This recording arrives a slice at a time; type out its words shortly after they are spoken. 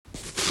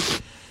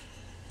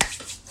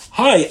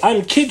Hi,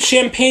 I'm Kid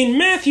Champagne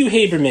Matthew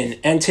Haberman,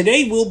 and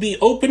today we'll be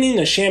opening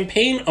a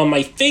champagne on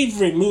my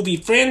favorite movie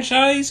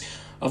franchise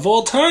of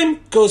all time,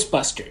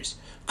 Ghostbusters.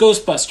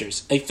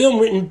 Ghostbusters, a film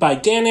written by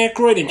Dan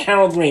Aykroyd and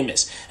Harold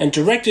Ramis, and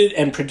directed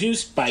and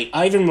produced by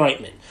Ivan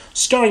Reitman.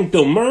 Starring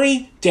Bill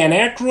Murray, Dan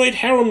Aykroyd,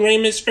 Harold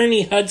Ramis,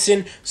 Ernie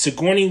Hudson,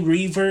 Sigourney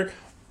Weaver,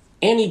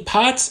 Annie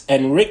Potts,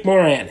 and Rick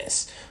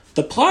Moranis.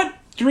 The plot: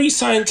 three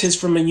scientists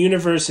from a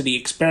university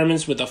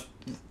experiments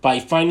by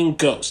finding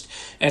ghosts.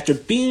 After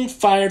being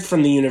fired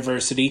from the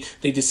university,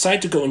 they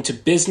decide to go into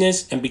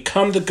business and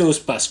become the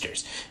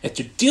Ghostbusters.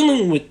 After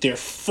dealing with their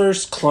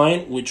first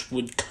client, which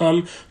would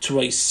come to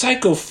a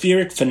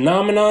psychopheric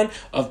phenomenon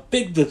of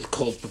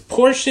biblical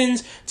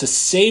proportions to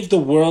save the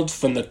world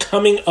from the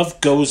coming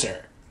of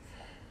Gozer.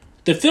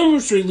 The film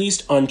was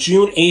released on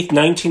June 8,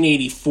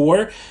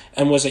 1984,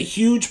 and was a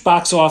huge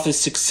box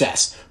office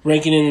success,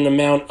 ranking in an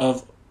amount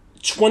of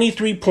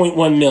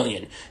 $23.1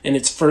 million in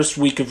its first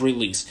week of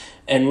release,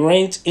 and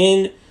ranked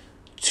in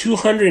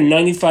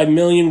 $295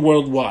 million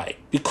worldwide.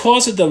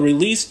 Because of the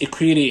release, it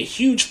created a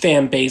huge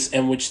fan base,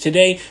 and which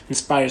today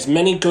inspires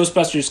many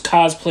Ghostbusters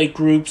cosplay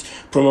groups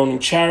promoting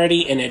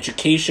charity and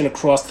education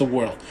across the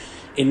world.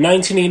 In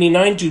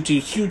 1989, due to the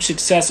huge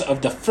success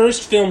of the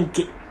first film,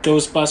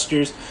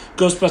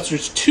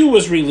 Ghostbusters 2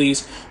 was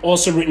released,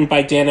 also written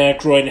by Dan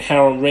Aykroyd and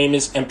Harold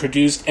Ramis, and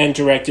produced and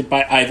directed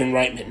by Ivan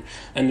Reitman,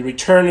 and the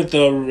return of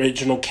the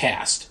original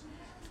cast.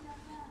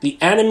 The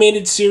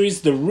animated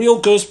series The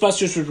Real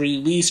Ghostbusters was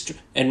released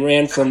and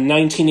ran from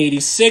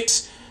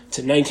 1986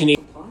 to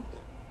 1980,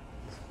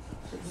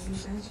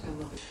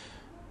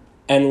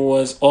 and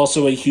was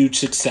also a huge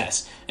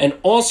success, and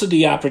also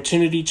the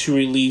opportunity to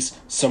release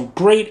some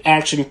great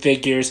action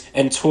figures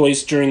and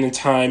toys during the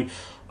time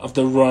of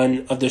the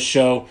run of the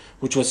show,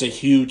 which was a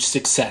huge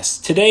success.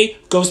 Today,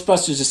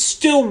 Ghostbusters is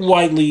still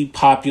widely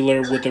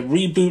popular, with a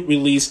reboot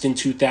released in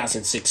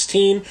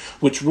 2016,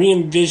 which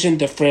re-envisioned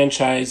the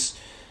franchise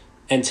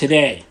and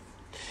today.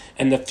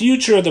 And the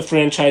future of the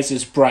franchise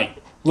is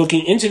bright.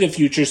 Looking into the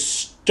future,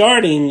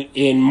 starting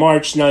in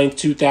March 9,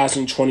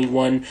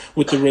 2021,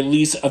 with the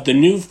release of the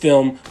new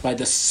film by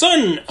the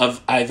son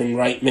of Ivan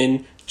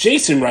Reitman,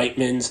 Jason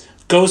Reitman's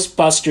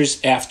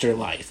Ghostbusters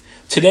Afterlife.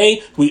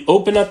 Today, we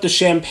open up the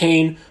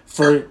champagne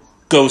for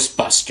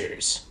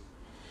Ghostbusters.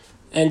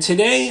 And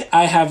today,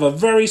 I have a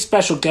very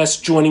special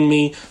guest joining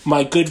me,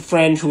 my good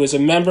friend who is a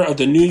member of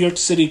the New York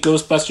City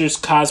Ghostbusters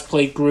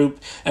cosplay group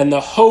and the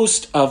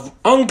host of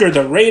Unger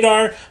the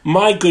Radar,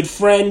 my good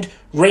friend,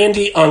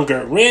 Randy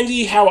Unger.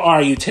 Randy, how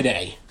are you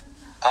today?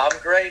 I'm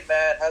great,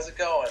 Matt. How's it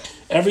going?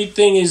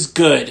 Everything is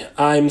good.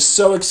 I'm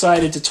so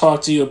excited to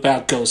talk to you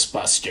about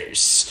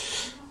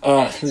Ghostbusters.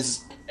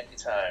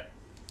 Anytime.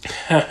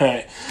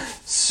 Alright,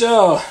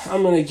 so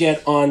I'm going to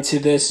get on to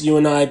this. You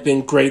and I have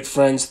been great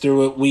friends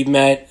through it. We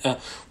met,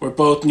 we're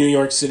both New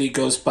York City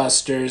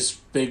Ghostbusters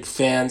big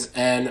fans,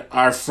 and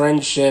our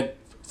friendship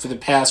for the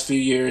past few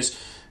years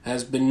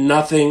has been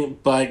nothing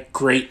but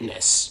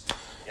greatness.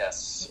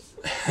 Yes.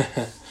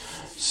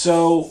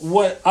 So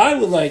what I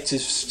would like to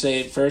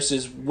say first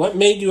is, what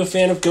made you a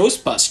fan of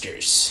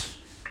Ghostbusters?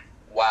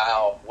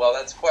 Wow. Well,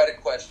 that's quite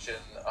a question.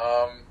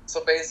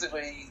 So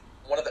basically,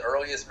 one of the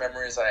earliest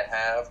memories I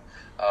have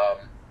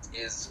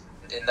is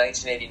in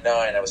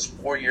 1989. I was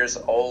 4 years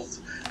old.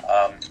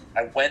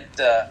 I went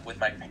with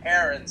my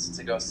parents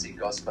to go see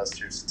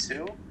Ghostbusters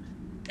 2,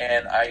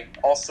 and I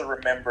also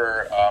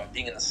remember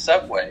being in the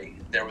subway.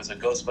 There was a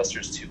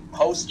Ghostbusters 2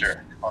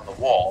 poster on the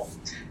wall,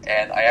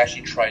 and I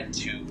actually tried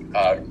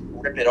to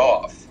rip it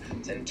off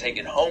and take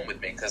it home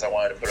with me because I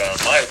wanted to put it on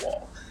my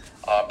wall.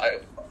 I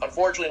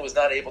unfortunately was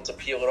not able to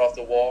peel it off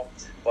the wall,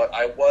 but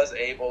I was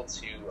able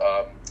to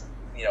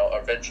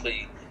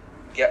eventually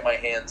get my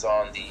hands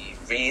on the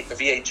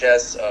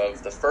VHS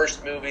of the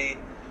first movie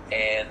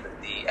and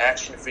the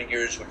action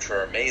figures, which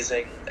were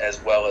amazing, as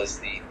well as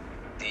the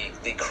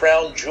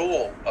crown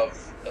jewel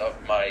of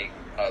my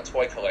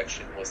toy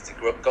collection was the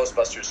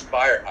Ghostbusters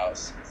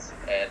Firehouse.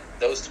 And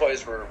those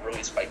toys were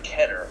released by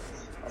Kenner,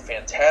 a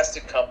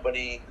fantastic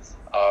company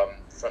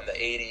from the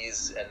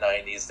 80s and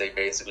 90s. They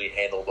basically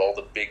handled all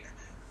the big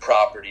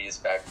properties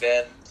back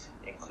then,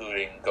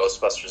 including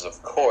Ghostbusters,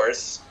 of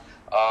course.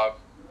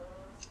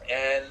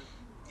 And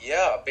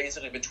yeah,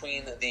 basically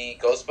between the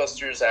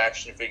Ghostbusters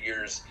action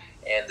figures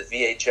and the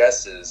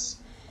VHSs,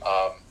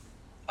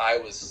 I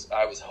was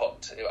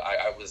hooked.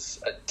 I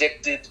was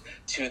addicted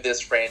to this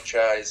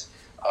franchise.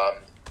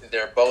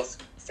 They're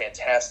both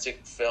fantastic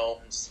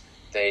films.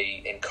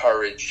 They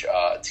encourage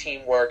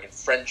teamwork and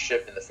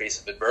friendship in the face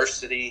of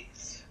adversity,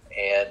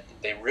 and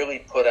they really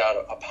put out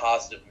a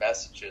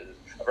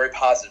very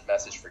positive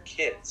message for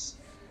kids.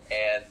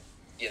 And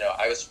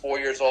I was 4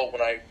 years old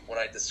when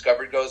I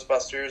discovered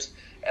Ghostbusters,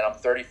 and I'm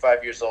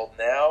 35 years old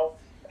now,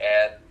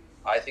 and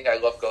I think I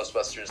love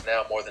Ghostbusters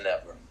now more than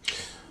ever.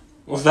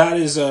 Well, that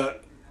is a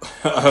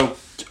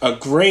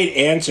great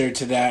answer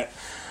to that.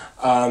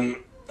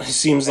 It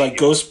seems like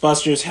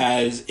Ghostbusters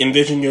has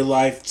envisioned your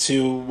life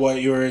to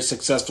what you're a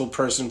successful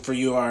person for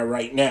you are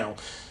right now.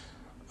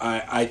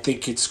 I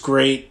think it's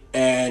great,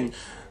 and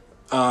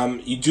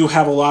You do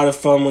have a lot of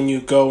fun when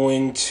you go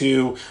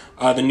into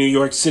the New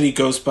York City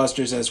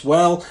Ghostbusters as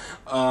well.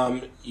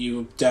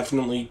 You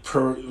definitely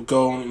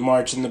go and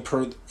march in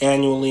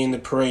annually in the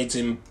parades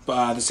in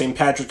the St.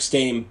 Patrick's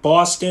Day in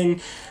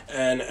Boston,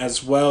 and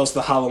as well as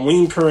the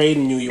Halloween parade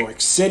in New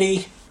York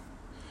City.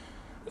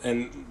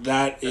 And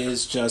that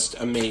is just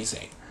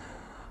amazing.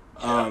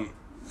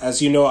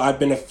 As you know, I've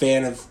been a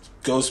fan of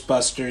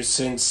Ghostbusters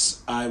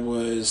since I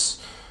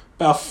was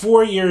about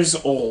 4 years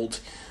old.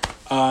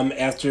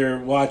 After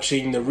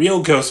watching the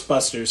real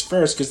Ghostbusters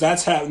first, because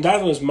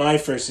that was my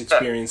first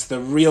experience. The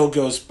real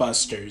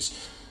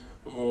Ghostbusters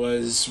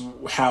was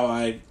how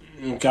I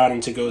got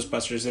into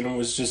Ghostbusters, and it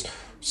was just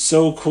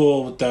so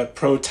cool with the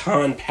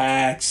proton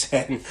packs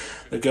and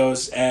the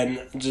ghosts,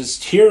 and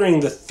just hearing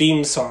the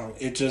theme song.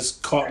 It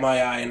just caught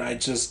my eye, and I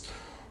just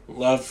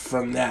loved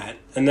from that.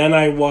 And then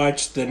I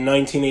watched the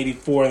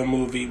 1984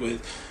 movie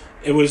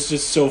it was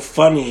just so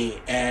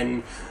funny,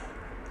 and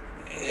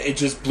it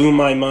just blew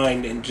my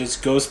mind, and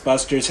just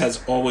Ghostbusters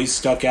has always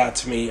stuck out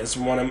to me as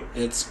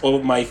it's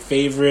my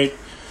favorite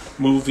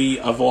movie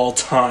of all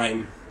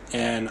time,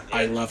 and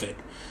I love it.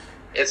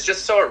 It's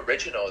just so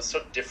original, it's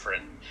so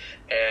different,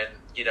 and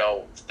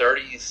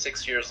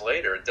 36 years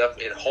later,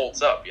 it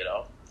holds up,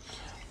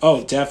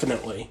 Oh,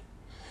 definitely.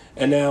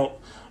 And now,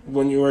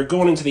 when you were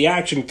going into the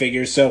action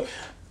figures,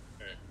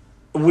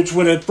 which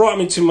would have brought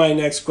me to my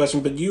next question,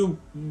 but you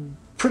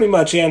pretty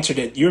much answered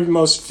it. Your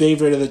most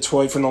favorite of the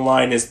toy from the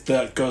line is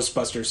the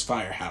Ghostbusters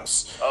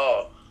Firehouse.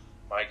 Oh,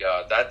 my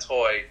God. That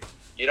toy,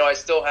 I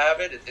still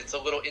have it. It's a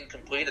little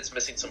incomplete. It's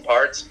missing some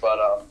parts, but,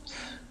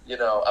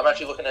 I'm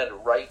actually looking at it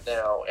right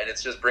now, and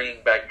it's just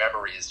bringing back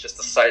memories. Just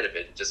the sight of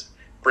it just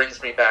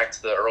brings me back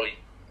to the early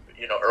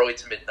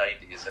to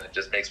mid-90s, and it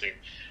just makes me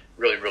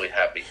really, really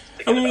happy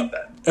thinking about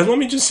that. And let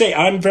me just say,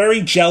 I'm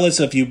very jealous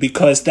of you,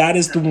 because that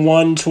is the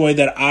one toy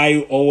that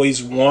I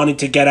always wanted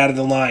to get out of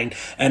the line,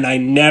 and I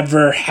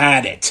never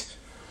had it.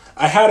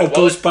 I had a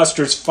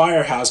Ghostbusters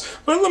Firehouse,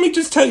 but let me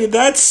just tell you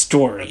that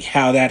story,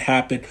 how that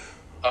happened.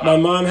 My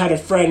mom had a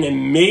friend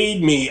and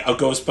made me a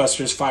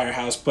Ghostbusters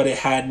Firehouse, but it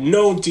had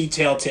no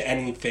detail to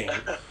anything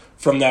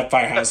from that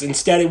firehouse.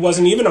 Instead, it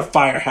wasn't even a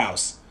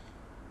firehouse.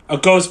 A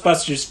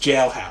Ghostbusters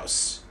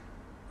jailhouse.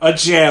 A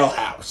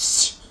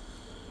jailhouse.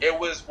 It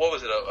was, what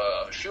was it,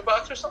 a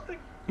shoebox or something?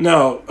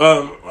 No,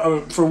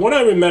 for what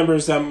I remember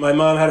is that my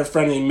mom had a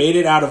friend and he made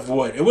it out of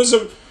wood. It was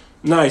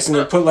nice, and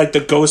they put like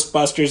the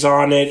Ghostbusters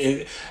on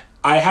it.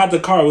 I had the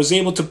car. I was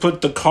able to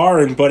put the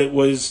car in, but it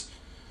was,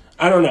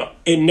 I don't know.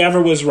 It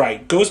never was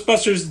right.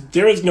 Ghostbusters,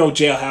 there is no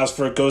jailhouse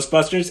for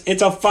Ghostbusters.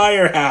 It's a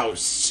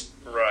firehouse.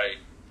 Right.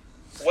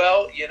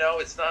 Well,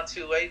 it's not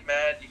too late,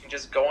 man. You can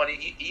just go on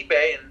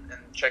eBay and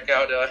check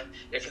out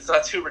if it's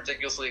not too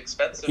ridiculously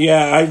expensive.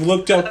 Yeah, I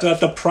looked up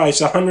the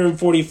price,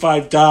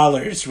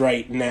 $145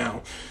 right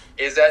now.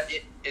 Is that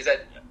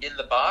in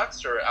the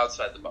box or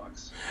outside the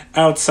box?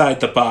 Outside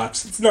the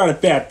box. It's not a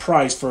bad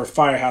price for a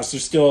firehouse.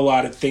 There's still a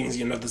lot of things,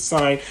 the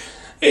sign.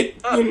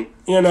 I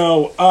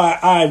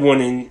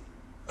wouldn't.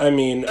 I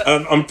mean,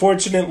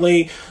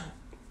 unfortunately,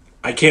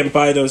 I can't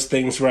buy those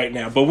things right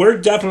now. But we're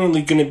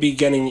definitely going to be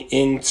getting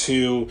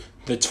into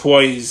the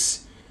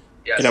toys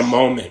in a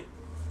moment.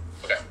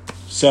 Okay.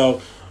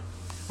 So,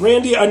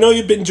 Randy, I know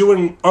you've been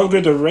doing Under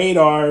the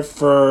Radar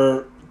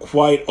for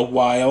quite a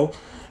while.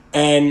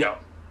 And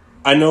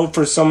I know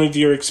for some of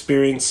your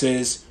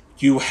experiences,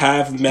 you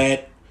have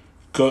met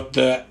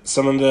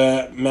some of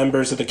the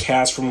members of the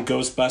cast from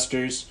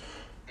Ghostbusters.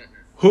 Mm-hmm.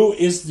 Who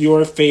is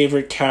your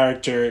favorite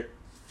character?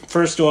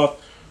 First off,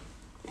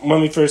 when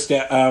we first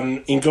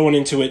in going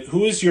into it,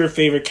 who is your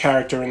favorite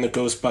character in the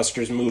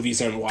Ghostbusters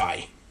movies and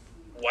why?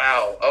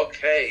 Wow.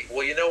 Okay.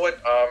 Well, you know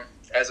what?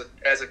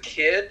 As a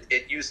kid,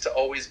 it used to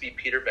always be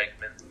Peter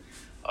Venkman,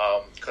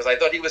 because I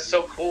thought he was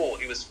so cool.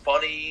 He was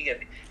funny,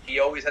 and he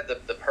always had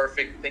the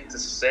perfect thing to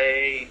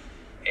say,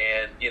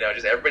 and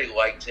just everybody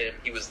liked him.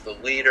 He was the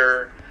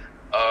leader.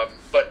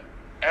 But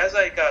as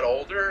I got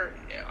older,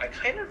 I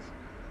kind of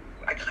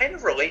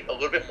relate a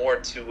little bit more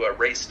to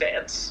Ray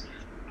Stantz.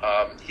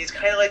 He's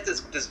kind of like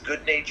this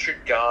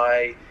good-natured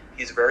guy.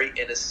 He's very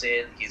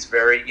innocent. He's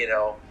very,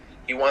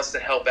 he wants to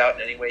help out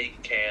in any way he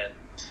can.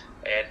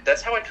 And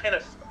that's how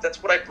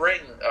that's what I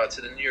bring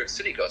to the New York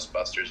City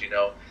Ghostbusters,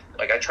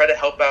 Like, I try to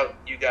help out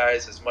you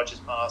guys as much as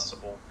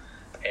possible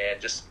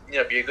and just, be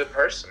a good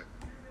person.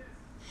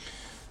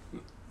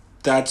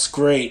 That's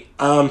great.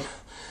 I'll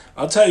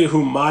tell you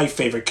who my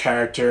favorite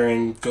character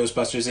in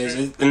Ghostbusters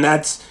is, and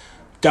that's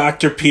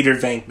Dr. Peter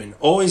Venkman.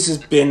 Always has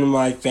been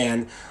my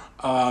fan.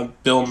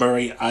 Bill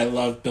Murray. I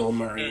love Bill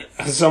Murray.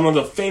 Some of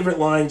the favorite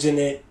lines in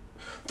it.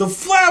 The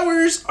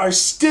flowers are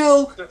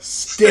still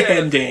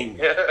standing.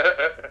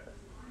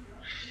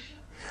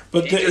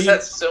 But he just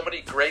has so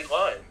many great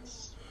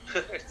lines.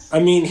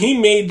 I mean, he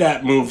made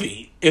that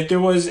movie. If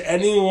there was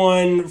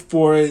anyone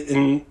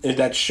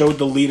that showed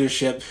the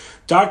leadership,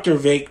 Dr.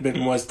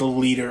 Venkman was the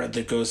leader of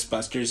the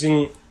Ghostbusters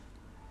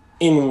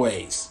in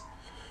ways.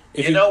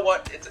 You know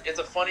what? It's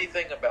a funny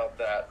thing about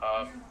that.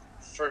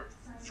 For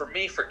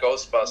me, for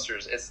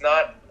Ghostbusters, it's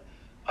not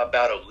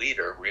about a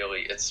leader,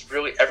 really. It's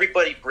really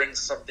everybody brings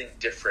something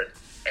different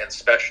and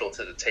special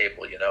to the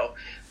table, you know?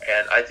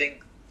 And I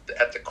think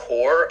at the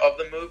core of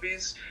the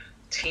movies,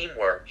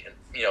 teamwork and,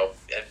 you know,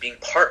 and being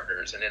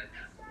partners and then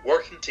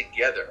working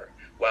together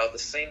while at the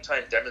same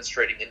time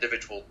demonstrating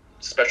individual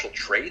special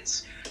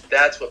traits,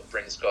 that's what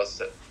makes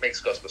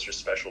Ghostbusters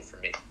special for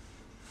me.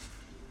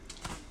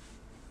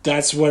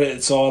 That's what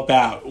it's all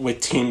about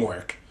with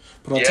teamwork.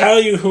 But I'll tell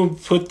you who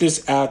put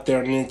this out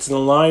there, and it's in the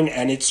line,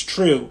 and it's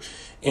true,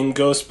 in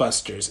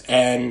Ghostbusters.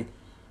 And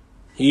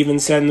he even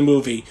said in the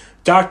movie,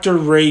 Dr.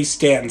 Ray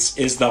Stantz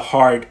is the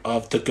heart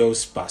of the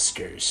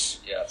Ghostbusters.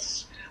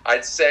 Yes.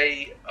 I'd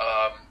say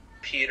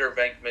Peter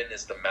Venkman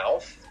is the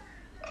mouth.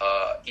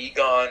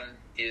 Egon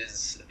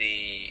is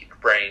the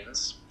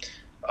brains.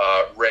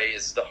 Ray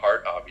is the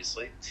heart,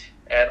 obviously.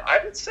 And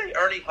I would say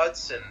Ernie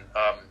Hudson,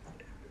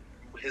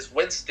 his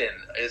Winston,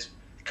 is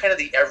kind of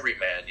the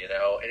everyman, you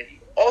know, and he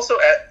also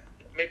at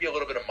maybe a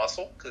little bit of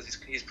muscle because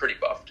he's pretty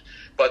buffed,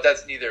 but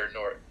that's neither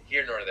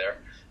here nor there.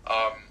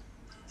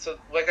 So,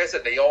 like I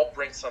said, they all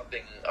bring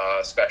something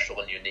special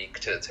and unique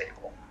to the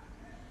table.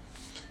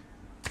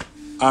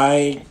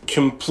 I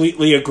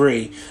completely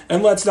agree.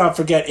 And let's not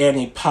forget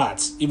Annie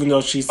Potts. Even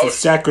though she's the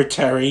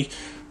secretary,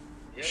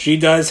 she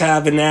does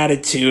have an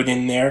attitude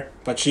in there,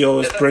 but she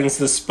always brings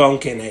the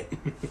spunk in it.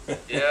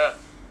 Yeah.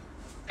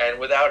 And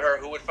without her,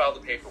 who would file the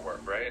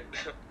paperwork, right?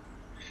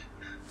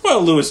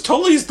 Well, Louis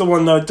Tully's the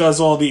one that does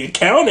all the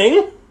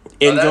accounting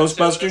in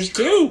Ghostbusters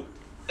too.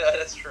 Yeah,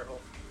 that's true.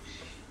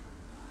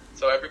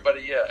 So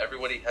everybody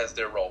has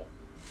their role.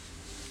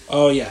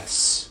 Oh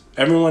yes,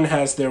 everyone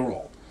has their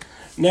role.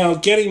 Now,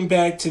 getting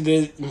back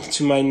to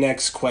my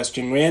next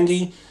question,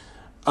 Randy.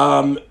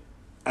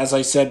 As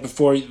I said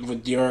before,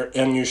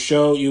 on your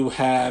show, you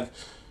have,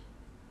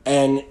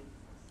 and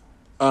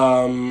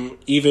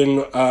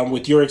even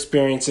with your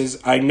experiences,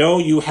 I know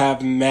you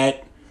have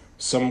met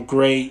some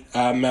great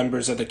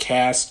members of the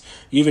cast.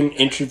 You even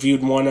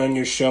interviewed one on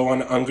your show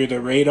on Under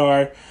the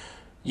Radar.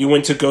 You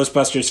went to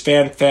Ghostbusters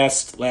Fan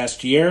Fest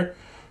last year.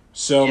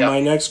 So my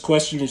next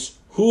question is,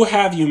 who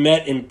have you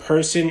met in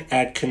person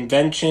at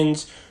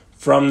conventions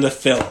from the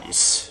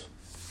films?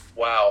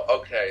 Wow,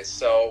 okay,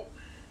 so,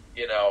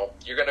 you know,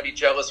 you're going to be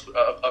jealous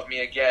of me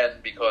again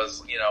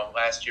because, you know,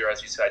 last year,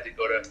 as you said, I did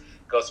go to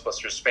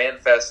Ghostbusters Fan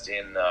Fest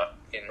in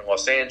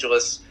Los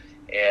Angeles,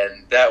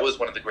 and that was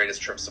one of the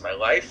greatest trips of my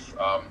life.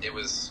 They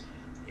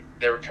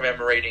were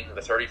commemorating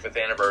the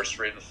 35th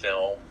anniversary of the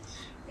film,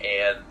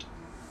 and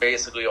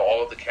basically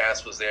all of the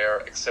cast was there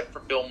except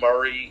for Bill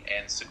Murray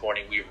and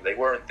Sigourney Weaver. They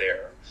weren't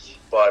there,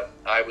 but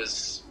I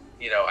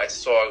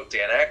saw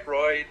Dan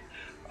Aykroyd,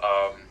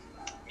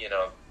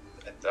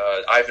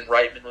 Ivan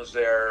Reitman was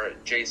there,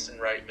 Jason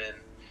Reitman,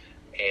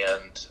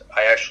 and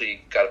I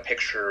actually got a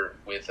picture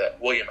with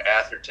William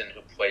Atherton,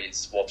 who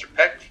plays Walter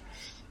Peck,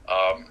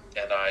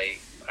 and I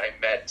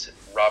met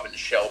Robin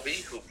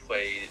Shelby, who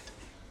played,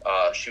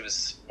 she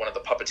was one of the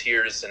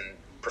puppeteers and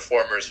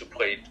performers who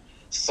played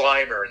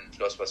Slimer in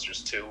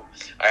Ghostbusters 2.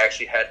 I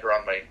actually had her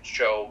on my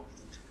show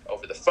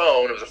over the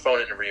phone. It was a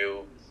phone interview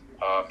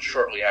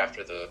shortly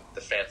after the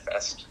Fan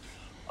Fest.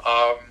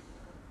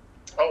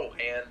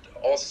 And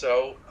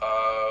also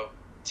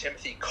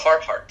Timothy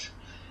Carhart.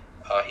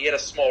 He had a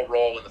small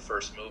role in the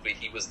first movie.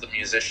 He was the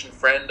musician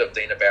friend of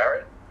Dana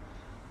Barrett.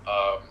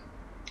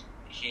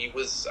 He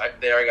was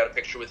there. I got a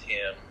picture with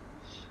him.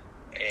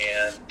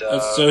 And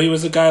so he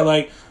was a guy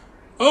like,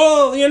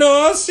 oh, you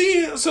know, I'll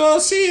see you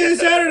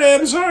Saturday.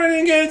 I'm sorry I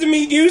didn't get to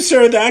meet you,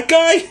 sir. That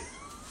guy.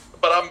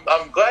 But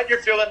I'm glad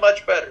you're feeling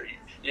much better.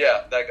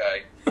 Yeah, that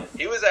guy.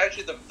 He was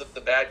actually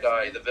the bad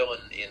guy, the villain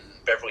in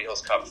Beverly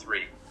Hills Cop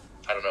 3.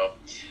 I don't know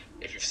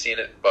if you've seen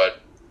it,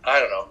 but I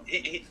don't know.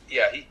 It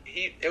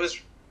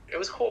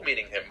was cool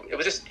meeting him. It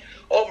was just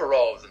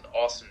overall it was an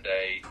awesome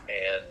day,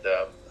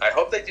 and I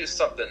hope they do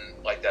something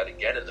like that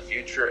again in the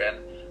future. And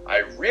I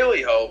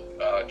really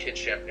hope, Kid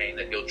Champagne,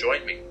 that you'll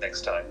join me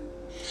next time.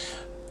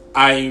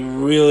 I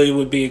really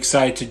would be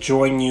excited to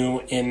join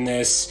you in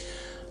this.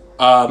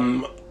 I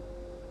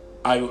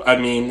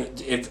mean,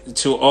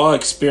 to all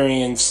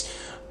experience,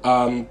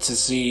 to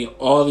see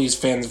all these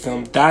fans of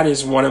film, that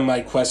is one of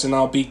my questions.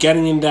 I'll be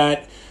getting in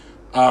that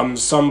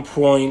some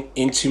point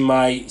into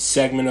my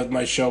segment of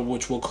my show,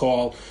 which we'll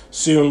call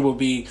soon will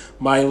be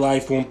My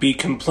Life Won't Be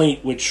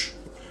Complete, which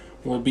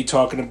we'll be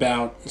talking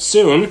about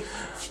soon.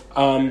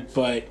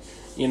 But,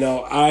 you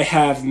know, I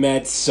have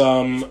met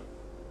some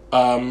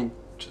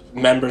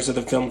members of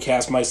the film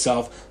cast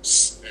myself,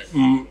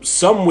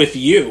 some with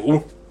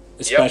you,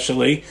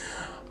 especially.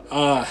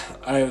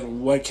 Yep.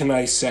 What can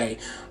I say?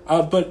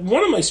 But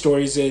one of my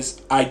stories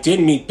is I did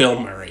meet Bill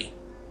Murray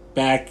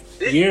back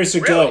years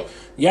ago. Really?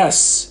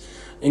 Yes.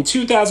 In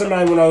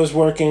 2009, when I was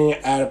working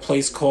at a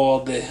place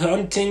called the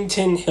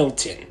Huntington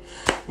Hilton.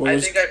 I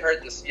think I've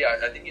heard this. Yeah,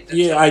 I think you did.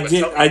 Yeah,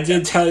 I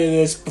did tell you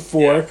this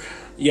before.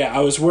 Yeah,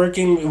 I was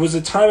working. It was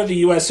the time of the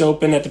U.S.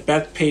 Open at the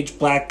Bethpage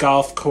Black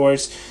Golf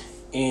Course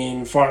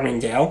in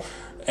Farmingdale,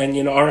 and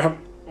you know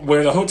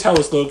where the hotel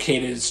is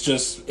located is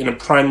just in a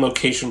prime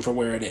location for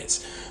where it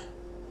is.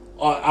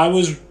 I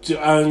was,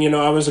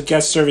 I was a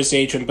guest service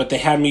agent, but they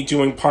had me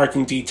doing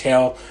parking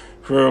detail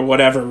for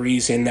whatever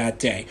reason that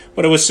day.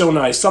 But it was so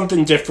nice,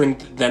 something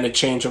different than a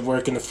change of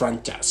work in the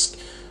front desk.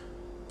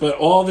 But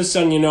all of a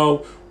sudden,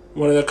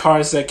 one of the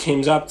cars that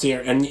came up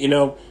there, and,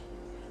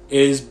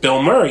 is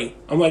Bill Murray.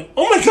 I'm like,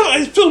 oh my God,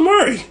 it's Bill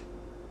Murray.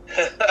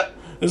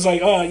 It's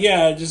like, oh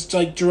yeah, just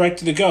like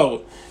directed to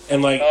go.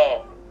 And like,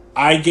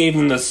 I gave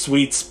him the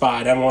sweet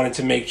spot. I wanted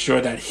to make sure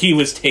that he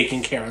was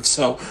taken care of.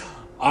 So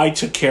I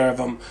took care of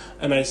him.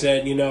 And I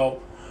said,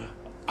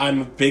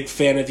 I'm a big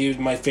fan of you.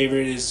 My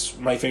favorite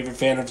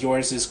fan of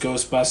yours is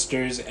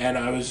Ghostbusters. And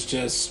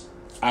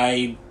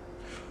I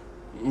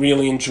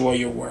really enjoy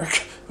your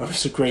work. I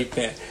was a great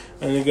fan.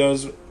 And he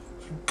goes,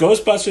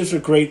 Ghostbusters is a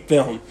great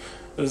film.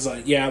 I was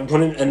like, yeah.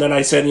 And then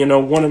I said,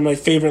 one of my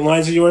favorite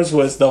lines of yours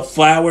was, the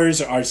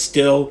flowers are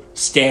still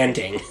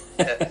standing.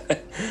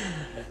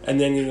 And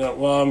then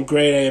well, I'm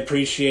great. I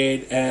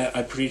appreciate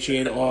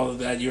all of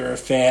that. You're a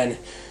fan.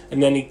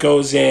 And then he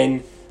goes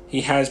in.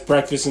 He has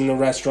breakfast in the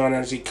restaurant.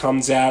 As he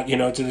comes out,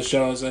 to the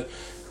show, I was like,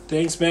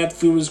 thanks, Matt.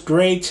 Food was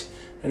great.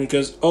 And he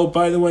goes, oh,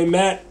 by the way,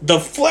 Matt, the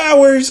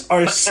flowers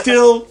are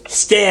still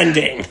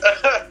standing.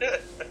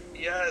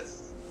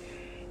 Yes.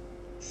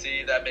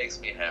 See, that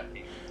makes me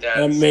happy.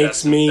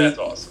 That's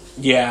awesome.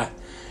 Yeah.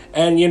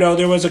 And,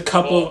 there was a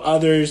couple of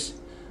others.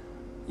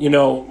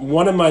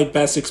 One of my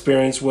best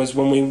experience was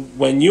when we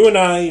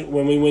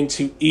went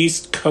to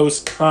East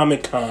Coast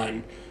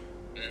Comic-Con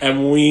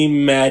and we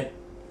met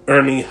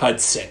Ernie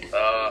Hudson.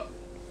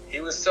 He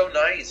was so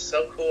nice,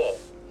 so cool.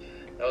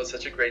 That was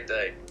such a great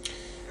day.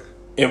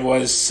 It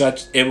was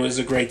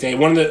a great day.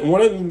 One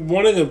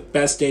of the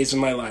best days of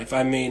my life.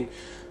 I mean,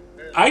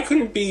 I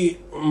couldn't be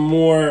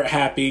more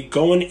happy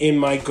going in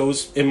my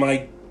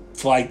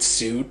flight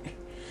suit,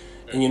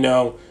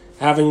 and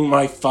having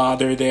my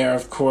father there,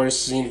 of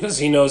course, because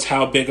he knows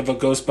how big of a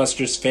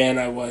Ghostbusters fan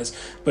I was.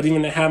 But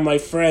even to have my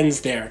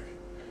friends there,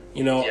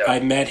 I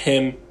met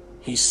him.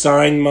 He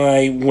signed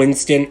my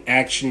Winston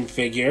action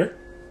figure.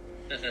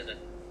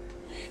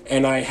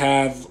 And I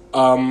have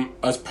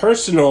a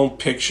personal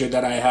picture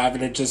that I have,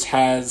 and it just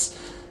has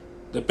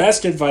the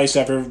best advice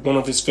ever, one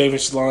of his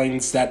favorite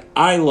lines that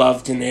I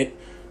loved in it,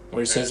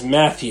 where it says,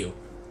 Matthew,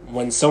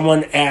 when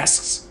someone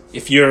asks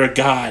if you're a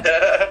god,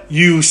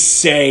 you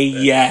say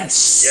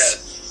yes.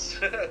 Yes.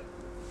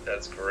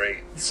 That's great.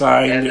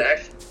 Signed. And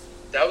actually,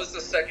 that was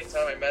the second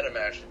time I met him,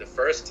 actually. The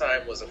first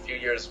time was a few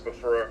years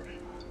before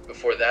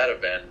that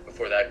event,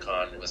 before that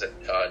con.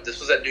 This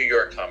was at New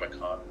York Comic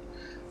Con.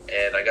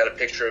 And I got a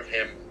picture of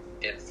him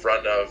in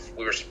front of,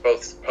 we were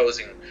both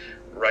posing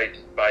right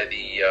by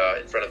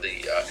in front of the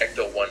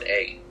Ecto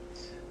 1A.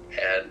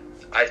 And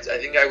I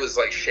think I was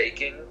like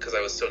shaking because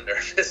I was so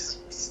nervous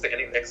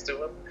standing next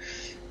to him.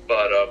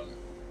 But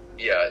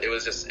yeah, it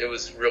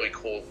was really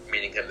cool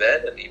meeting him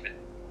then, and even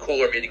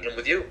cooler meeting him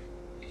with you.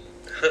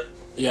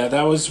 Yeah,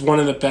 that was one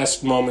of the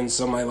best moments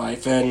of my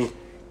life. And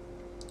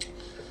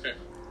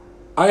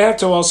I have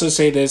to also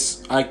say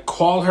this, I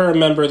call her a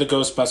member of the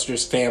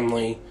Ghostbusters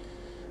family,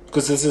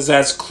 because this is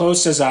as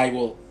close as I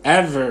will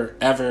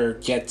ever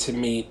get to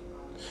meet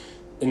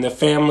in the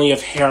family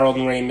of Harold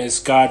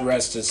Ramis, God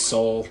rest his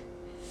soul.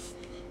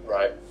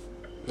 Right.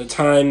 The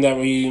time that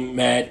we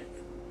met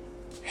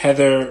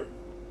Violet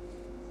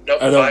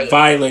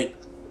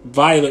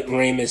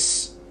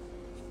Ramis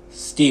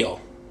Steele.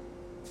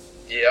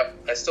 Yep,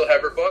 I still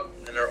have her book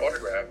and her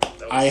autograph.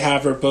 I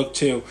have her book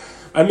too.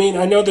 I mean,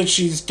 I know that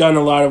she's done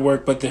a lot of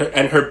work, but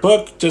her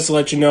book, just to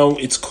let you know,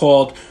 it's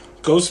called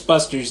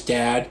Ghostbusters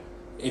Dad.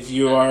 If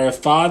you are a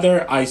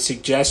father, I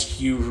suggest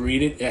you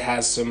read it. It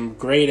has some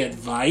great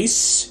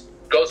advice.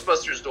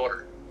 Ghostbusters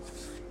Daughter.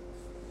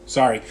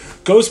 Sorry.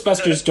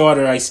 Ghostbusters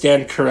Daughter, I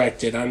stand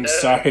corrected. I'm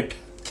sorry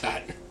about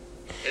that.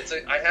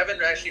 I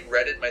haven't actually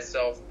read it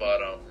myself,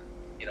 but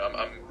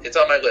it's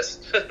on my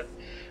list.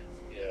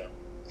 Yeah.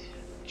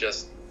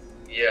 Just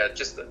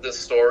the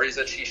stories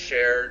that she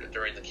shared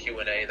during the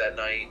Q&A that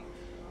night.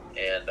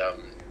 And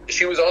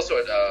she was also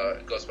at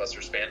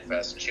Ghostbusters Fan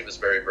Fest, and she was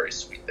very, very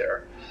sweet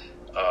there.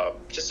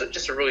 Just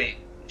a really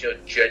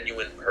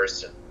genuine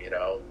person,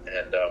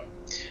 and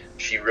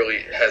she really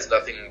has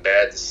nothing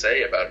bad to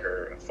say about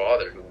her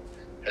father, who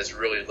has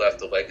really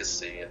left a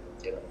legacy, and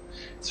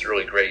it's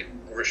really great.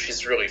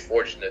 She's really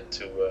fortunate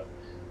to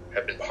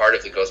have been part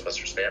of the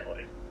Ghostbusters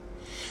family.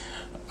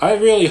 I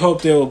really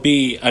hope there will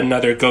be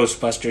another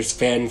Ghostbusters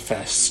Fan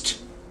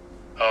Fest.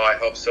 Oh, I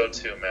hope so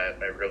too, Matt.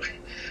 I really,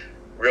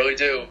 really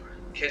do.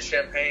 Kids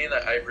Champagne,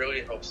 I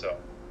really hope so.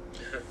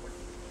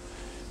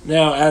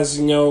 Now, as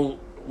you know,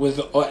 with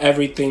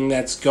everything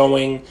that's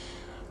going,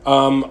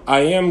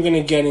 I am going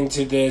to get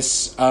into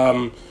this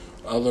a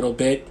little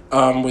bit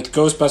with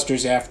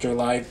Ghostbusters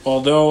Afterlife.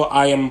 Although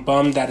I am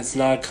bummed that it's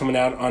not coming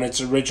out on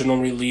its original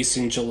release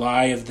in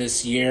July of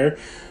this year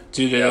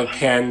due to the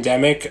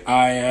pandemic,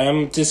 I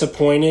am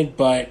disappointed,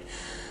 but,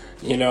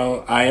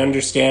 I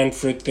understand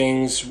for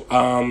things.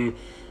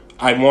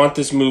 I want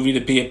this movie to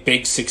be a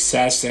big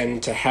success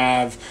and to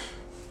have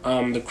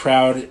the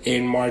crowd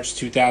in March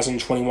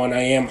 2021. I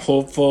am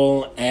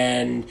hopeful,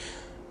 and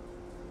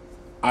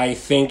I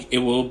think it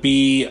will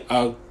be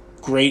a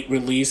great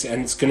release,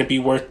 and it's going to be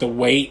worth the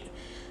wait.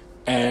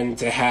 And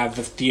to have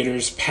the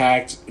theaters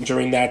packed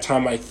during that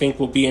time, I think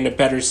we'll be in a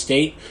better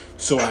state.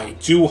 So I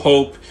do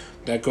hope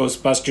that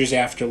Ghostbusters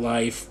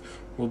Afterlife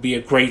will be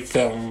a great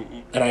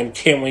film, and I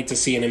can't wait to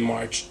see it in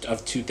March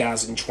of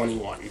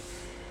 2021.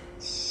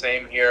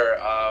 Same here.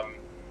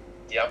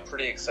 Yeah, I'm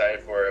pretty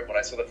excited for it. When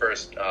I saw the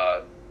first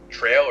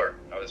trailer,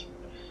 I was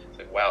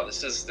like, "Wow,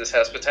 this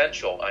has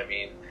potential." I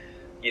mean,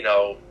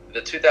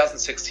 the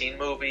 2016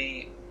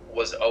 movie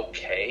was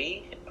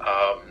okay.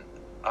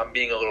 I'm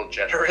being a little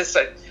generous.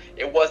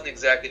 It wasn't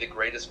exactly the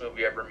greatest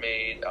movie ever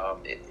made.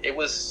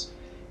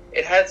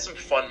 It had some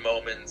fun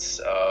moments,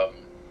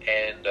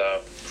 and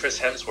Chris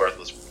Hemsworth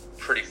was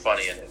pretty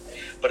funny in it.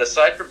 But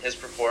aside from his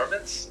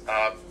performance,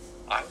 I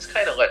was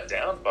kind of let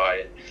down by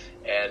it,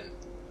 and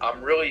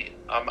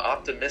I'm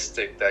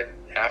optimistic that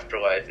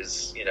Afterlife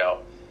is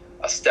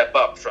a step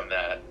up from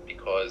that,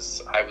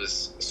 because I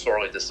was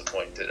sorely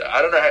disappointed.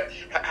 I don't know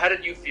how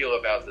did you feel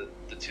about the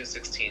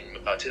 2016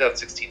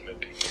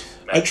 movie?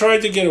 I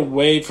tried to get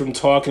away from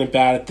talking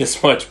about it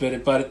this much, but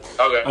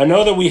okay. I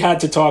know that we had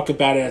to talk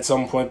about it at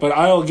some point, but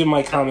I'll give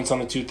my comments on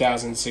the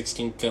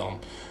 2016 film.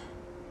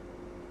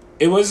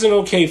 It was an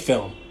okay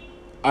film.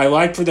 I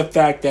liked for the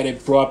fact that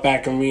it brought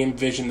back and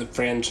re-envisioned the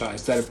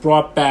franchise, that it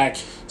brought back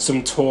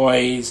some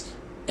toys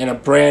in a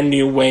brand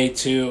new way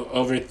to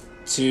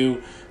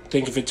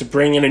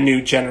bring in a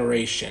new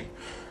generation.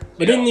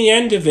 But in the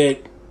end of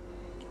it,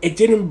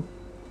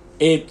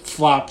 it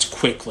flopped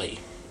quickly.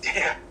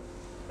 Yeah.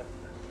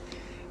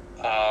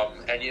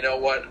 And you know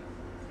what?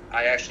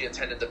 I actually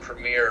attended the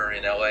premiere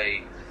in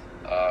LA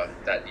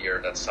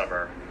that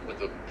summer,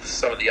 with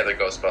some of the other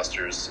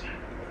Ghostbusters,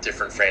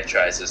 different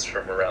franchises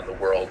from around the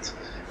world.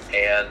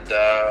 And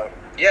the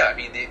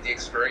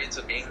experience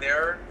of being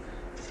there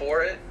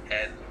for it,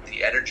 and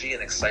the energy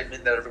and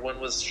excitement that everyone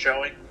was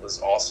showing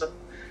was awesome.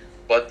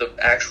 But the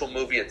actual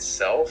movie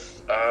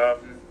itself,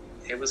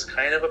 it was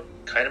kind of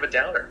a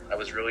downer. I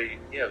was really,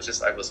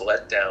 I was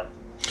let down.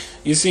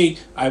 You see,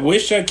 I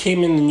wish I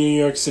came in the New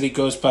York City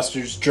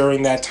Ghostbusters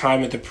during that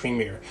time of the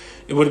premiere.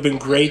 It would have been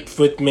great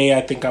with me. I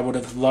think I would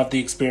have loved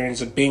the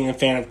experience of being a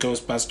fan of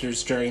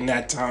Ghostbusters during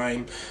that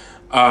time.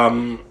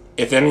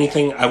 If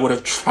anything, I would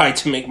have tried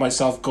to make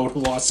myself go to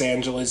Los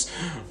Angeles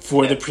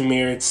for the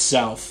premiere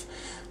itself.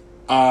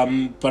 But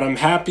I'm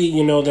happy,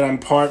 that I'm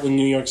part with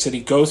New York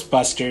City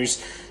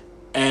Ghostbusters.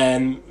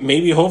 And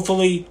maybe,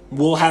 hopefully,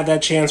 we'll have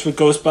that chance with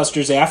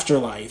Ghostbusters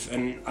Afterlife.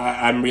 And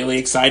I'm really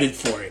excited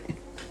for it.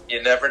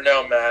 You never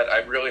know, Matt. I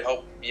really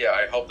hope. Yeah,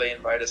 I hope they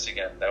invite us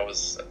again. That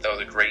was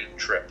a great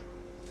trip.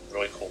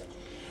 Really cool.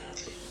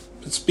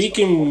 But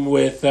speaking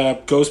with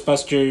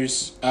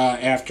Ghostbusters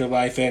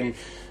Afterlife, and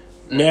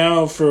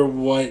now for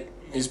what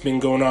has been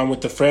going on with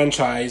the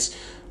franchise,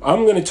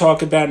 I'm going to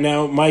talk about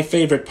now my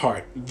favorite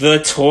part: the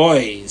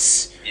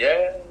toys.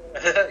 Yeah.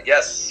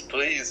 Yes.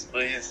 Please.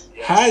 Yes.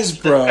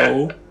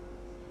 Hasbro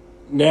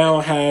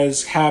now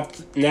has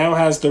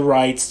the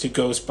rights to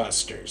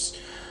Ghostbusters.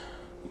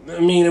 I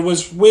mean, it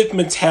was with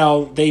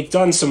Mattel. They've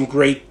done some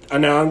great...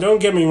 Now, don't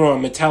get me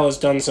wrong. Mattel has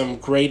done some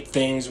great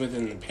things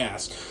within the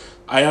past.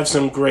 I have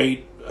some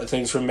great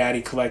things from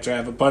Matty Collector. I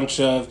have a bunch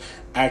of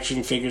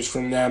action figures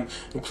from them,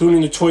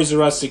 including the Toys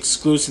R Us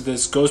exclusive,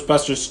 this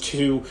Ghostbusters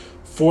 2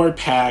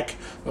 4-pack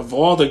of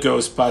all the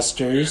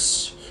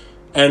Ghostbusters.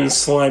 And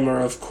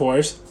Slimer, of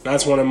course.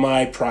 That's one of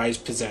my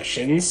prized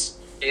possessions.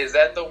 Is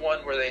that the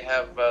one where they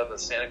have the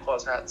Santa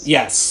Claus hats?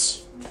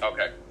 Yes.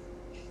 Okay.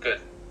 Good.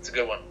 It's a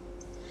good one.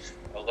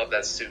 I love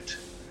that suit.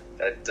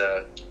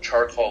 That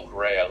charcoal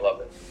gray. I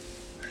love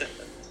it.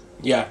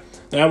 Yeah.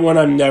 That one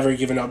I'm never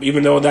giving up.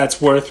 Even though that's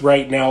worth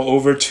right now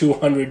over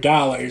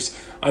 $200,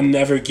 I'm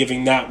never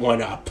giving that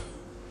one up.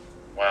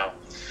 Wow.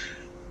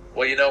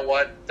 Well, you know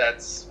what?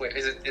 It's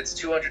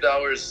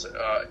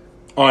 $200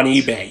 on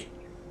eBay.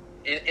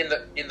 In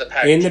the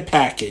package. In the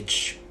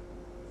package.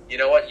 You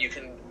know what?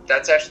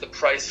 That's actually the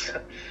price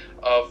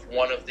of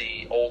one of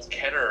the old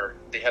Kenner.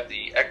 They have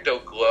the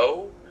Ecto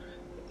Glow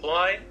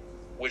line,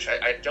 which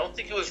I don't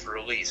think it was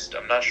released.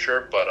 I'm not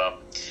sure, but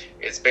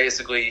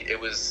it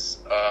was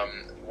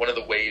one of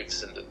the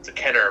waves in the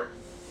Kenner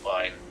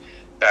line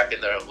back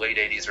in the late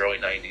 80s, early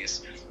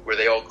 90s, where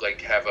they all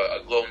have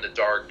a glow in the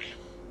dark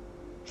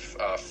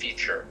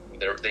feature.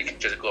 They can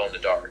just glow in the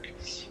dark,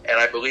 and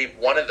I believe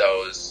one of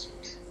those,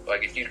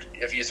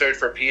 if you search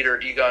for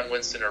Peter, Egon,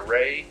 Winston, or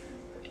Ray,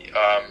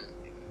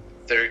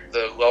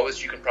 the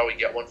lowest you can probably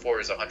get one for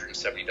is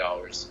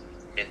 $170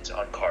 mint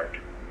on card.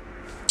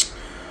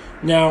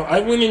 Now, I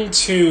went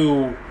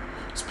into,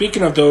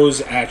 speaking of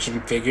those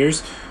action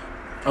figures,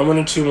 I went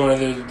into one of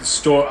the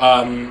store,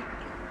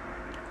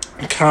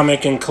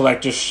 comic and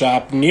collector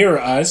shop near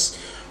us,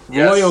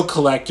 yes. Royal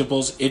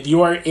Collectibles. If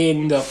you are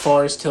in the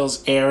Forest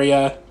Hills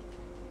area,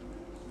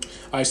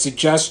 I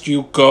suggest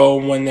you go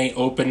when they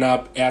open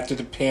up after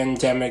the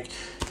pandemic.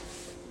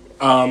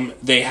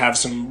 They have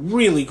some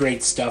really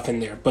great stuff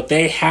in there, but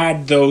they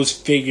had those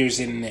figures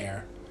in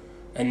there,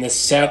 and the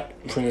set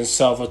for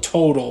itself a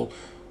total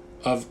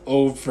of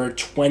over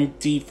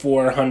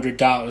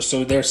 $2,400.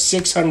 So they're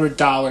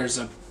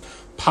 $600 a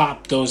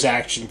pop, those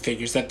action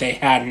figures that they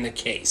had in the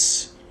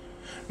case.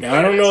 Now,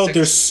 I don't know if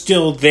they're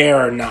still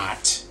there or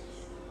not.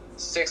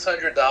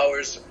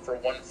 $600 for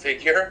one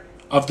figure?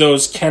 Of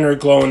those Kenner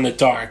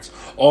glow-in-the-darks.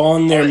 All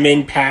in their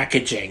mint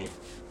packaging.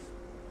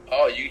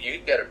 Oh, you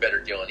get a better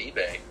deal on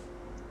eBay.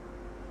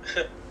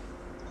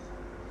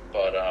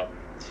 But,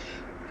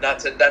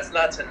 that's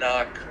not to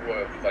knock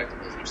Royal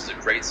Collectibles, which is a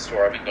great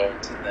store. I've been going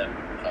to them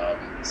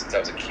since I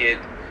was a kid.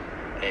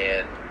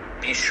 And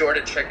be sure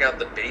to check out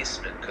the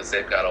basement, because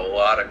they've got a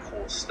lot of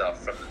cool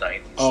stuff from the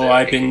 90s. Oh,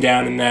 I've been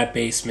down in that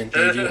basement.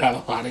 They do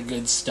have a lot of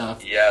good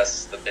stuff.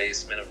 Yes, the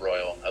basement of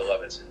Royal. I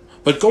love it.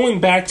 But going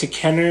back to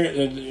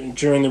Kenner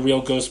during the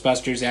real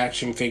Ghostbusters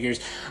action figures,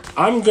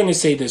 I'm going to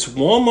say this.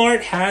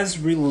 Walmart has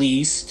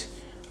released,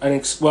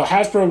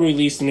 Hasbro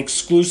released an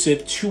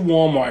exclusive to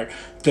Walmart,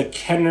 the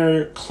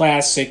Kenner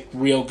Classic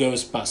Real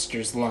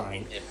Ghostbusters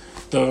line. Yeah.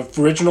 The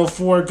original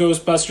 4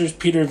 Ghostbusters,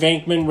 Peter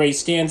Venkman, Ray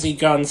Stanley,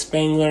 Gon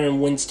Spangler,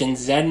 and Winston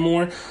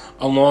Zedmore,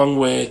 along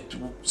with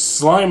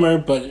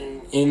Slimer, but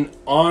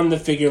on the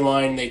figure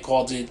line they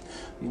called it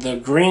the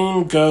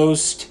Green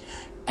Ghost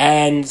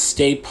and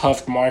Stay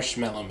Puft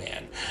Marshmallow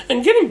Man.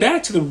 And getting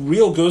back to the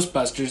real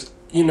Ghostbusters,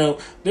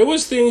 there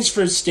was things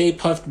for Stay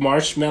Puft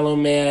Marshmallow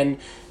Man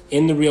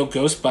in the real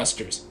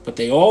Ghostbusters, but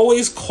they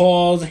always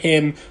called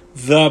him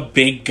the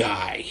big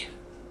guy.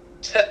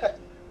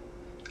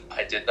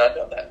 I did not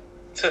know that.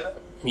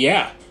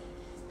 Yeah.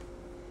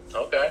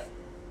 Okay.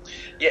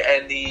 Yeah,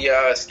 and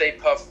the Stay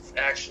Puft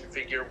action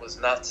figure was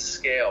not to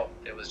scale.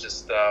 It was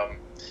just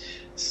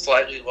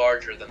slightly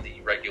larger than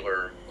the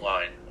regular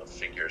line of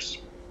figures.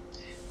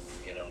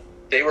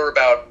 They were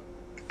about,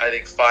 I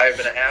think,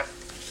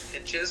 5.5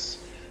 inches,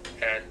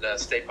 and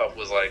Stay Puft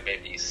was like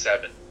maybe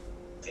 7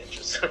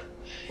 inches.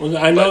 Well,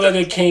 I know that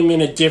it came in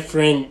a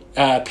different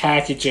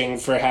packaging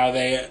for how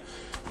they,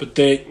 but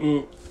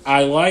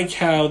I like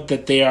how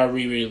that they are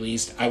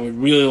re-released. I would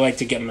really like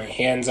to get my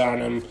hands on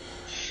them.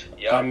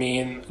 Yep. I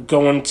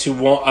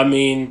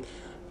mean,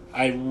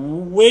 I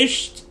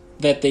wished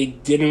that they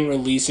didn't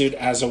release it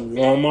as a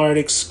Walmart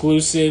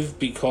exclusive,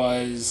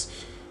 because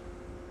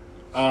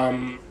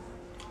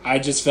I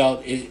just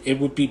felt it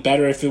would be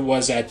better if it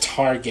was at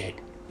Target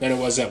than it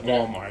was at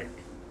Walmart.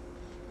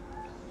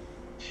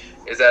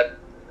 Is that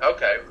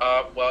okay?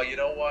 Well, you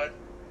know what?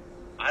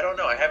 I don't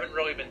know. I haven't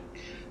really been.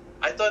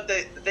 I thought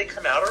did they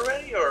come out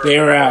already? Or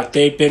they're out.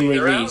 They've been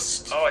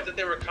released. Oh, I thought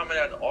they were coming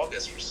out in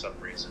August for some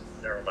reason.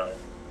 Never mind.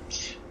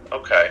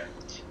 Okay.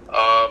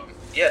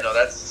 Yeah, no,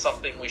 that's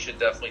something we should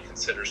definitely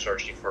consider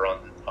searching for on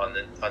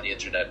the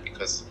internet,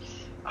 because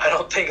I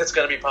don't think it's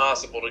going to be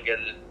possible to get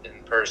it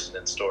in person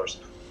in stores.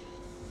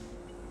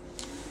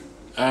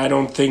 I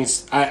don't think.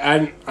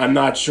 I'm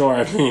not sure.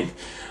 I mean,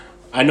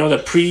 I know the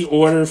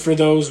pre-order for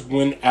those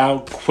went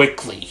out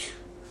quickly.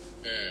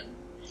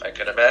 I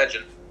can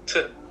imagine.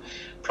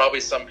 Probably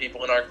some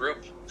people in our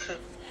group.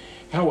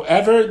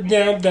 However,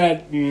 now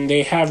that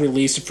they have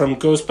released from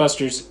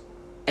Ghostbusters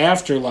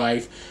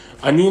Afterlife,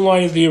 a new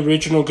line of the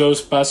original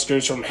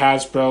Ghostbusters from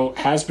Hasbro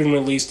has been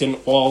released in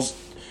all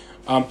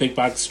big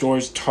box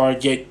stores,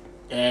 Target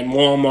and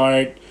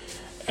Walmart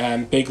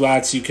and Big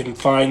Lots. You can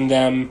find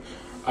them.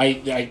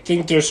 I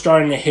think they're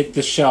starting to hit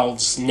the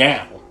shelves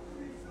now.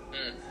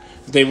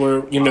 They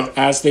were,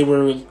 as they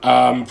were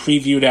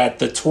previewed at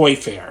the Toy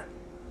Fair.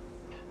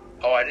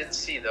 Oh, I didn't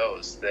see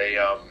those.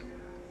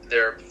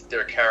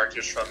 They're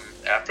characters from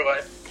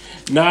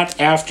Afterlife?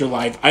 Not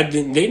Afterlife. They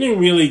didn't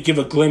really give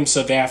a glimpse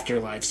of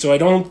Afterlife, so I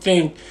don't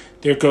think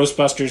they're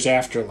Ghostbusters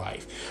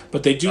Afterlife.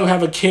 But they do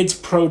have a kids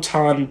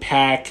proton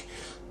pack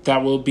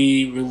that will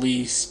be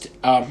released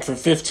for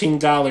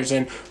 $15.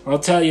 And I'll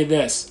tell you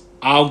this,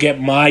 I'll get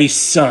my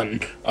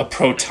son a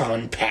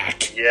proton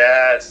pack.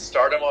 Yes,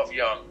 start him off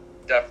young,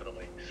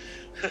 definitely.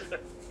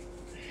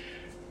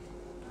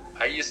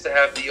 I used to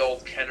have the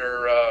old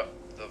Kenner,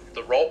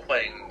 the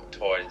role-playing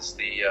toys.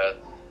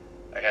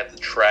 I had the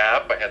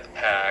trap, I had the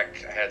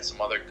pack, I had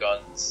some other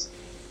guns,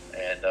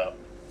 and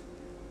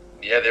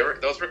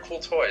those were cool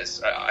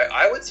toys.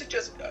 I would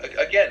suggest,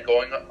 again,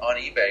 going on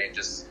eBay and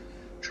just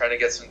trying to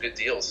get some good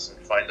deals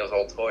and find those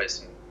old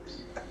toys, and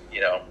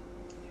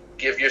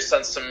give your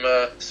son some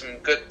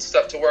good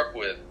stuff to work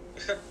with.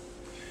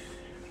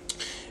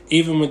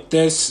 Even with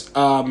this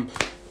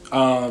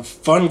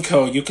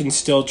Funko, you can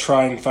still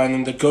try and find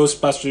them. The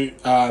Ghostbuster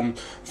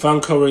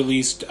Funko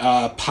released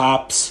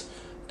Pops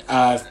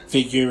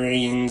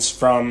figurines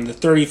from the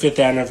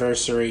 35th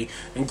anniversary,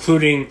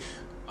 including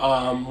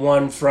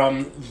one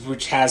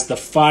which has the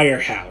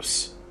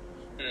firehouse.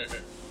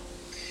 Mm-hmm.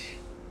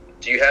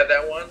 Do you have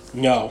that one?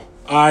 No.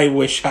 I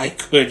wish I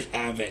could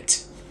have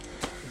it.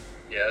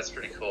 Yeah, that's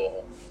pretty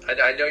cool.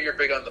 I know you're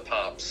big on the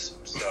Pops,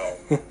 so...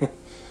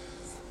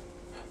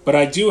 But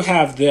I do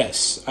have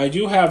this. I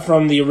do have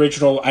from the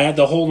original... I had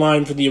the whole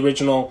line from the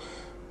original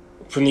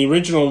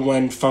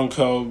when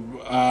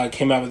Funko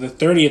came out with the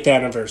 30th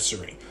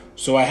anniversary.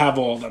 So I have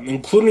all of them,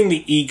 including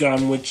the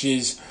Egon, which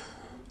is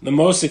the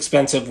most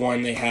expensive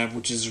one they have,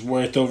 which is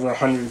worth over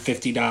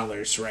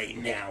 $150 right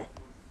now.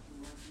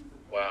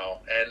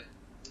 Wow, and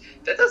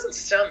that doesn't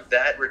sound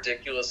that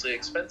ridiculously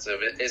expensive.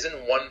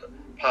 Isn't one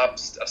pop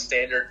a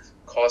standard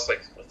cost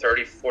like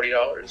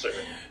 $30-$40? Or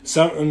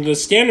The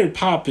standard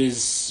pop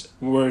is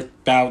worth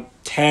about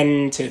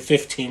 $10 to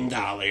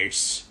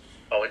 $15.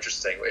 Oh,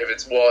 interesting.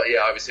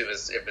 Obviously,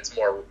 if it's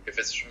more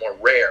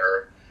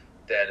rare,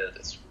 then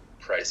it's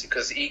pricey.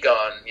 Because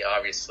Egon,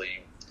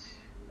 obviously,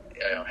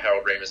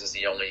 Harold Ramis is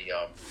the only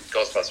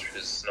Ghostbuster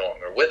who's no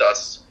longer with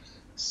us,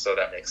 so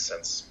that makes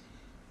sense.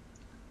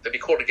 It'd be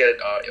cool to get it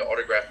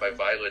autographed by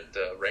Violet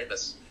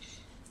Ramis.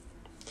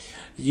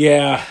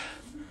 Yeah.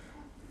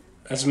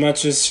 As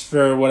much as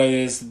for what it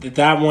is,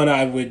 that one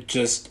I would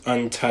just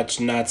untouched,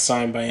 not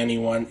signed by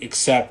anyone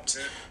except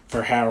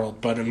for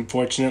Harold. But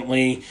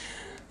unfortunately,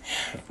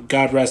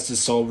 God rest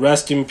his soul.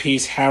 Rest in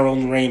peace, Harold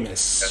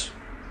Ramis.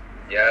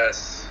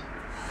 Yes.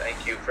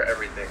 Thank you for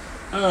everything.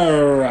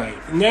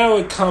 Alright. Now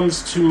it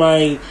comes to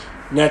my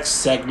next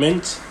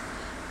segment.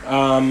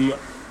 My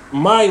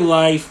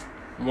life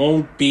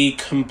won't be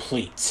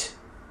complete.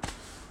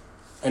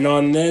 And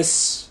on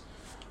this,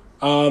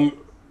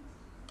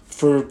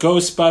 for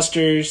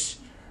Ghostbusters,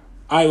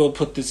 I will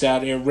put this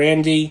out here.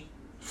 Randy,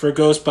 for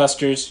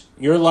Ghostbusters,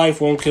 your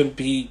life won't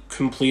be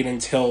complete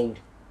until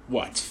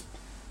what?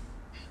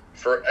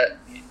 For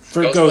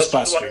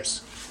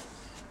Ghostbusters.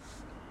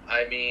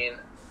 I mean,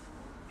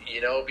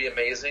 it'd be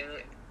amazing,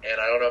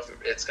 and I don't know if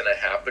it's going to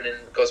happen in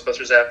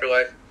Ghostbusters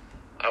Afterlife.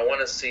 I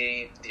want to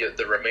see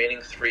the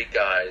remaining three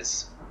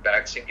guys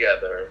back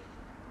together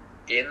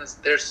in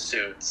their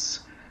suits,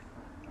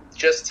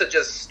 just to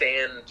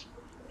stand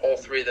all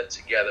three of them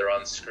together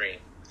on screen,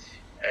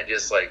 and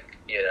just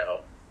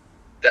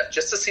that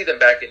just to see them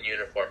back in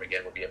uniform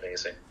again would be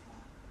amazing.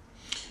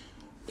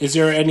 Is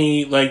there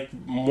any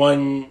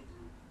one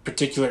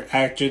particular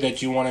actor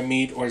that you want to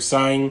meet or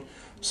sign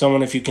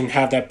someone if you can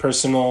have that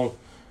personal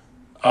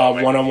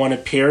one-on-one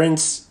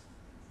appearance?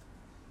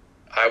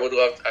 I would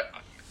love,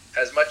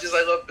 as much as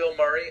I love Bill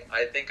Murray,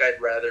 I think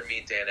I'd rather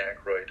meet Dan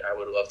Aykroyd. I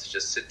would love to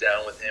just sit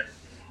down with him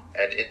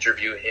and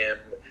interview him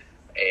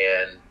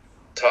and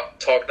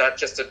talk not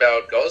just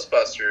about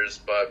Ghostbusters,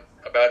 but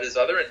about his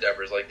other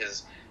endeavors, like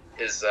his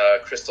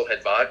Crystal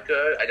Head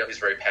Vodka. I know he's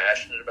very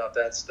passionate about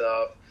that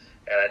stuff,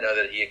 and I know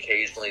that he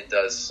occasionally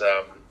does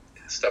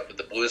stuff with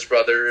the Blues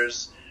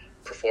Brothers,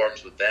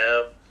 performs with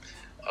them.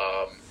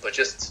 But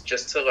just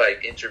to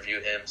interview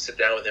him, sit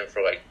down with him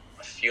for a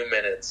few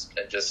minutes,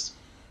 and just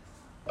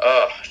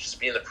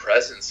be in the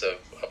presence of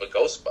a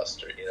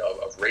Ghostbuster,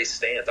 of Ray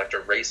Stantz,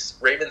 Dr.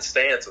 Raymond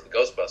Stantz of the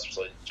Ghostbusters,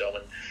 ladies and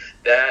gentlemen.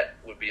 That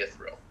would be a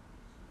thrill.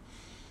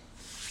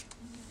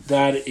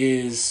 That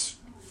is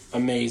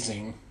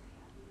amazing.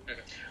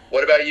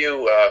 What about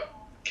you,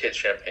 Kid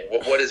Champagne?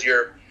 What is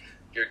your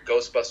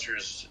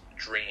Ghostbusters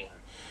dream?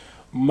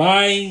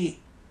 My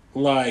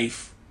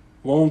life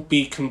won't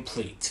be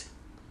complete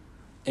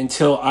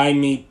until I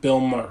meet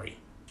Bill Murray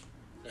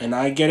and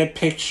I get a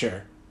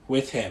picture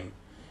with him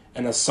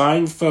and a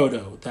signed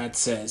photo that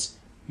says,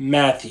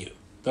 "Matthew,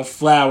 the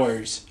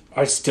flowers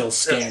are still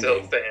standing." They're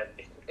still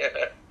standing.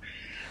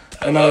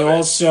 And I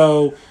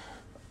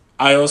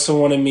also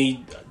want to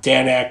meet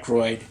Dan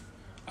Aykroyd.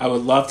 I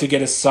would love to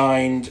get a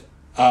signed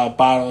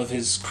bottle of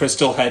his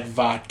Crystal Head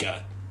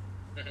vodka.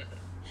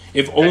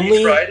 If Have only.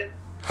 you tried it?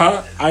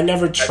 Huh? I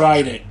never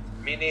tried it.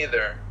 Me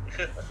neither.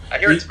 I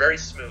hear it's very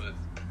smooth.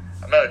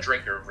 I'm not a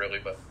drinker, really,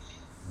 but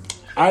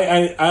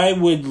I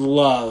would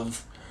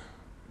love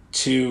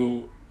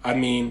to.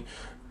 He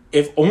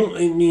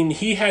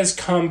has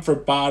come for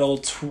bottle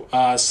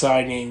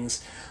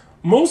signings,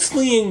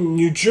 mostly in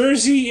New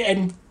Jersey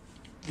and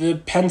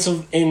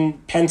in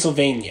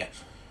Pennsylvania.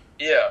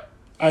 Yeah.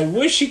 I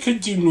wish he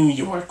could do New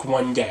York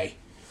one day.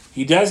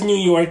 He does New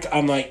York.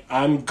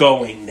 I'm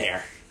going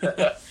there.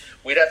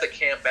 We'd have to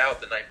camp out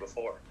the night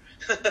before.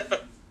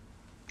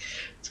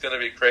 It's going to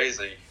be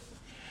crazy.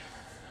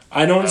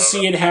 I don't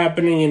see it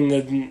happening in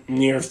the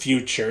near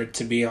future,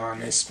 to be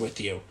honest with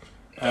you.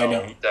 No, I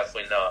don't.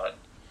 Definitely not,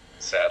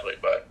 sadly,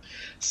 but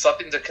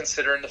something to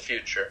consider in the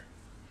future.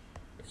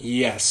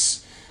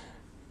 Yes,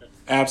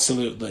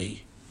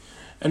 absolutely.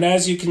 And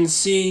as you can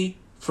see,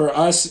 for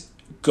us,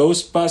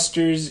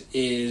 Ghostbusters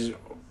is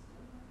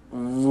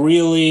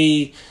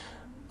really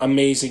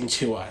amazing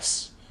to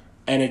us.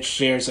 And it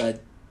shares a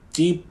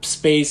deep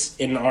space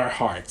in our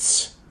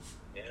hearts.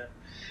 Yeah.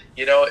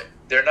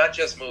 They're not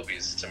just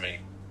movies to me.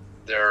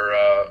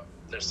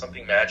 There's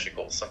something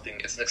magical, it's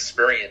an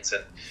experience,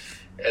 and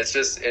it's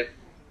just, I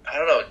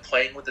don't know,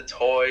 playing with the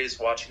toys,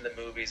 watching the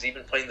movies,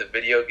 even playing the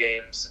video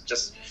games,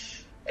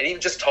 and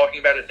even just talking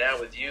about it now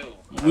with you.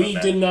 We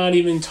did not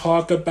even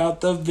talk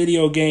about the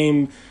video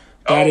game.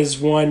 That is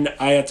one,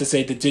 I have to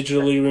say, the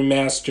digitally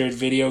remastered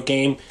video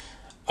game.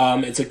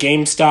 It's a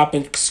GameStop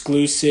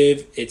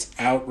exclusive. It's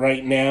out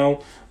right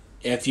now.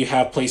 If you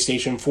have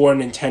PlayStation 4,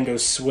 Nintendo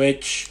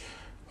Switch,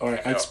 or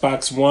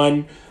Xbox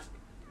One.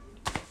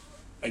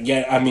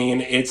 Again,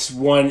 it's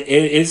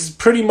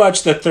pretty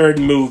much the third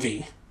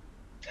movie.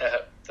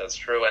 That's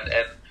true, and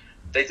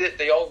They did.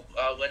 They all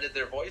lended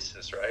their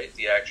voices, right?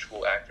 The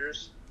actual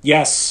actors.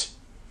 Yes.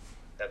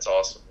 That's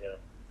awesome. Yeah,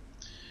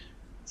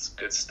 it's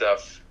good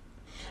stuff.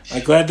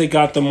 I'm glad they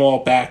got them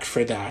all back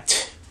for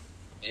that.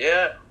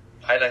 Yeah,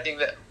 and I think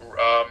that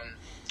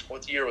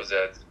what year was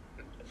that?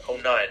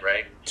 09,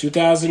 right?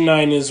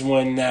 2009 is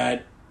when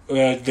that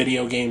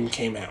video game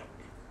came out.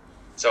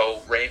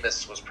 So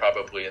Ramis was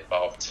probably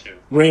involved too.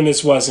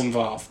 Ramis was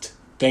involved.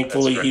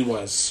 Thankfully, he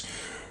was.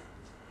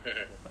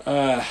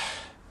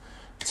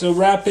 So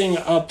wrapping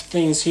up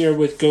things here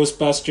with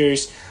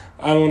Ghostbusters,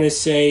 I want to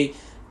say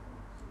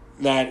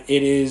that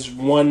it is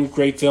one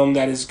great film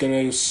that is going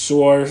to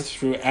soar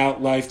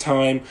throughout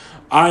lifetime.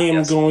 I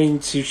am going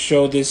to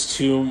show this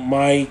to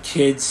my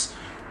kids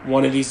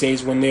one of these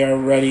days when they are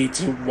ready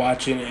to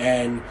watch it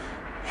and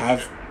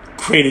have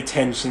great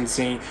attention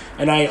seeing.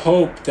 And I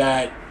hope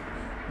that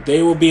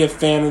they will be a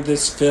fan of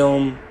this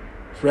film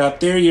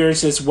throughout their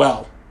years as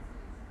well.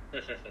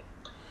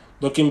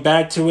 Looking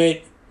back to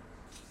it,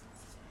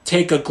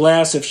 take a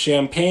glass of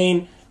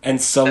champagne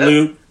and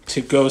salute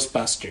to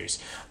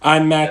Ghostbusters.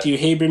 I'm Matthew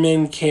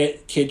Haberman,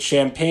 Kid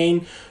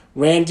Champagne.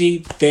 Randy,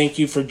 thank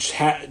you for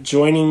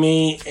joining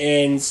me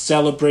in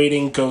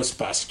celebrating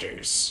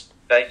Ghostbusters.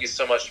 Thank you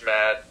so much,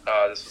 Matt.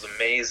 This was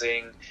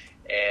amazing.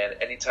 And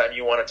anytime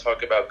you want to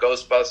talk about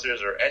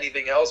Ghostbusters or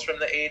anything else from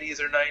the 80s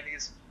or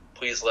 90s,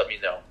 please let me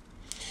know.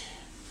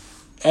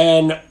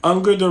 And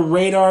Under the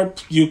Radar,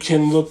 you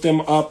can look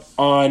them up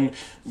on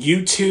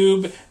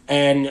YouTube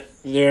and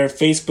their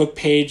Facebook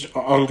page,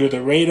 Under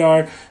the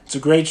Radar. It's a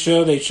great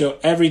show. They show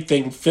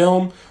everything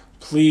film.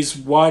 Please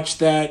watch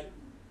that.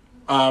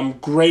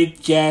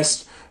 Great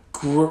guest,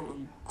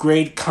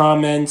 great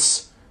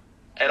comments.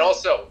 And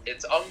also,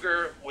 it's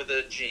Unger with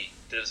a G.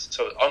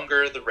 So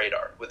Unger the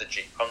Radar with a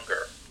G.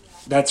 Unger.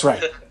 That's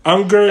right.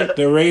 Unger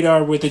the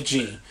Radar with a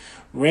G.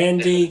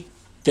 Randy,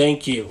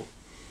 thank you.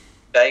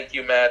 Thank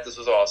you, Matt. This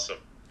was awesome.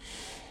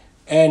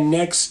 And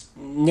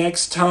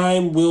next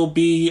time we'll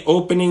be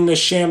opening the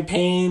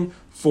champagne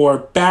for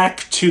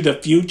Back to the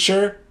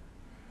Future.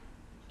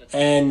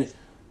 And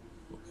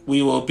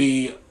we will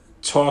be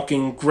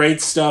talking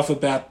great stuff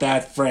about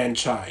that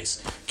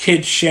franchise.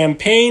 Kid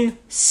Champagne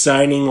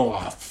signing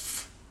off.